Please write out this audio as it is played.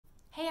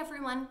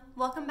everyone,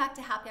 welcome back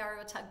to Happy Hour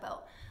with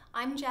Tugboat.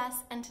 I'm Jess,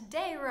 and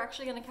today we're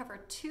actually going to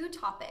cover two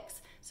topics.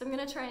 So I'm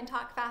going to try and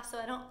talk fast so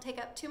I don't take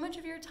up too much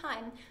of your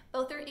time.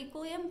 Both are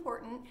equally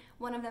important.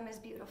 One of them is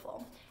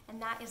beautiful, and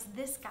that is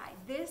this guy.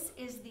 This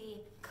is the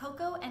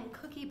Cocoa and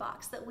Cookie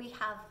Box that we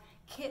have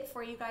kit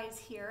for you guys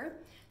here.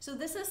 So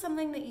this is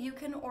something that you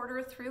can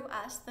order through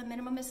us. The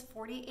minimum is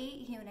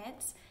 48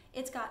 units.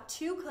 It's got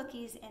 2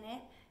 cookies in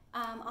it.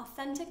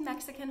 Authentic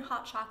Mexican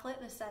hot chocolate.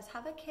 This says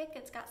have a kick.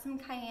 It's got some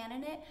cayenne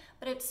in it,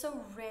 but it's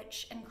so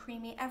rich and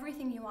creamy,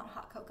 everything you want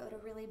hot cocoa to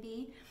really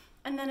be.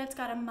 And then it's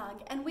got a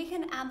mug, and we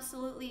can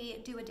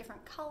absolutely do a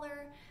different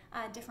color,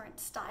 a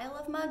different style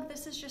of mug.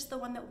 This is just the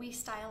one that we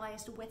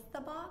stylized with the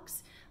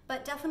box,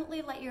 but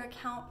definitely let your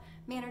account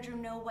manager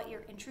know what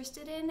you're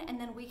interested in, and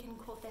then we can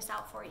quote this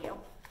out for you.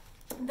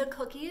 The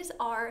cookies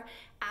are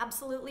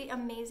absolutely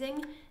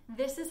amazing.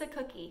 This is a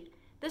cookie.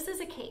 This is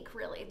a cake,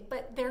 really,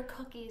 but they're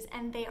cookies,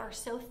 and they are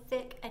so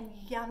thick and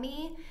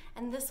yummy.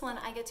 And this one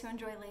I get to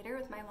enjoy later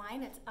with my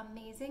wine. It's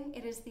amazing.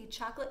 It is the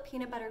chocolate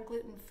peanut butter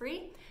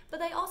gluten-free,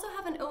 but they also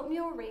have an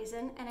oatmeal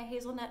raisin and a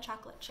hazelnut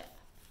chocolate chip.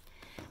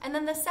 And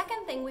then the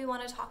second thing we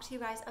want to talk to you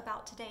guys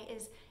about today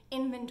is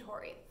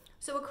inventory.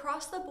 So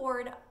across the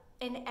board,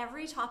 in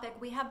every topic,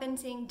 we have been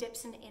seeing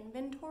dips in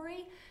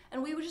inventory,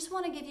 and we just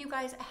want to give you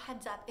guys a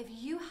heads up. If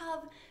you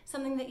have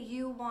something that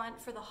you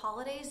want for the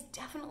holidays,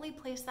 definitely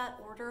place that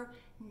order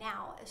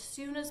now, as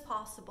soon as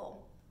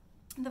possible.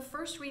 The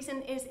first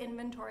reason is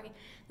inventory.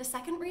 The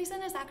second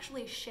reason is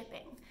actually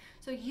shipping.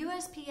 So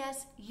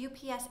USPS,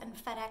 UPS, and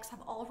FedEx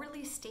have all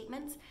released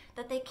statements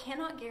that they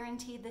cannot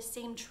guarantee the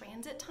same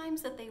transit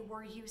times that they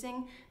were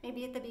using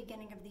maybe at the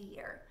beginning of the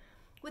year.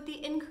 With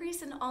the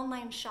increase in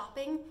online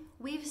shopping,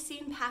 we've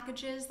seen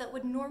packages that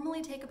would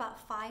normally take about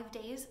 5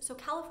 days. So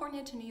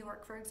California to New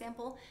York, for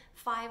example,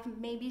 5,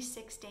 maybe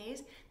 6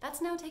 days. That's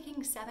now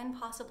taking 7,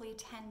 possibly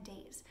 10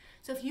 days.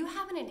 So if you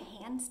have an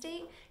in-hand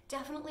date,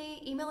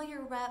 definitely email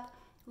your rep,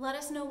 let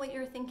us know what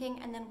you're thinking,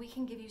 and then we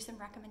can give you some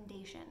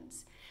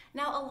recommendations.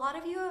 Now, a lot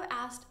of you have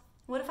asked,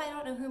 what if I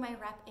don't know who my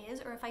rep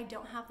is, or if I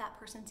don't have that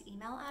person's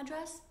email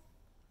address?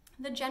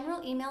 The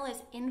general email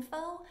is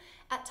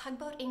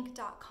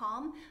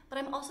info@tugboatinc.com, but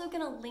I'm also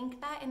going to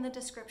link that in the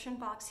description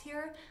box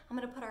here. I'm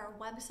going to put our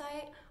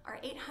website, our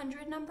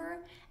 800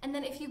 number, and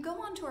then if you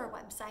go onto our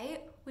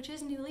website, which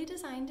is newly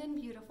designed and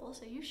beautiful,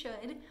 so you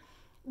should,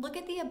 look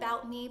at the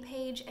About Me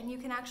page, and you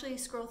can actually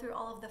scroll through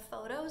all of the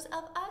photos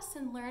of us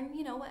and learn,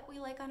 what we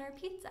like on our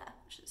pizza,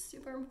 which is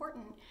super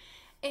important.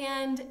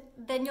 And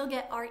then you'll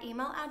get our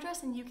email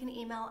address, and you can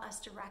email us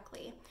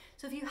directly.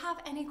 So if you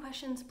have any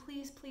questions,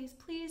 please, please,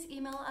 please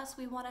email us.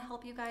 We want to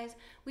help you guys.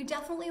 We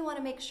definitely want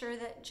to make sure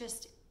that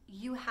just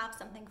you have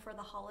something for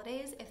the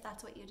holidays if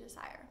that's what you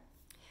desire.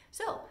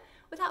 So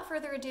without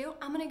further ado,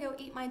 I'm going to go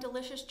eat my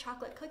delicious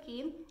chocolate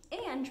cookie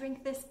and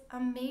drink this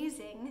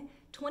amazing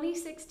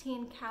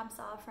 2016 Cab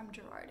Sauv from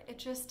Gerard. It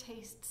just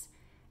tastes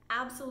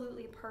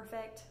absolutely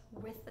perfect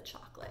with the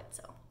chocolate,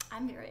 so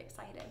I'm very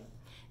excited.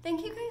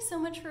 Thank you guys so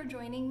much for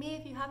joining me.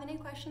 If you have any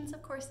questions,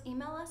 of course,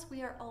 email us.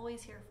 We are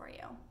always here for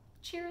you.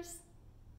 Cheers.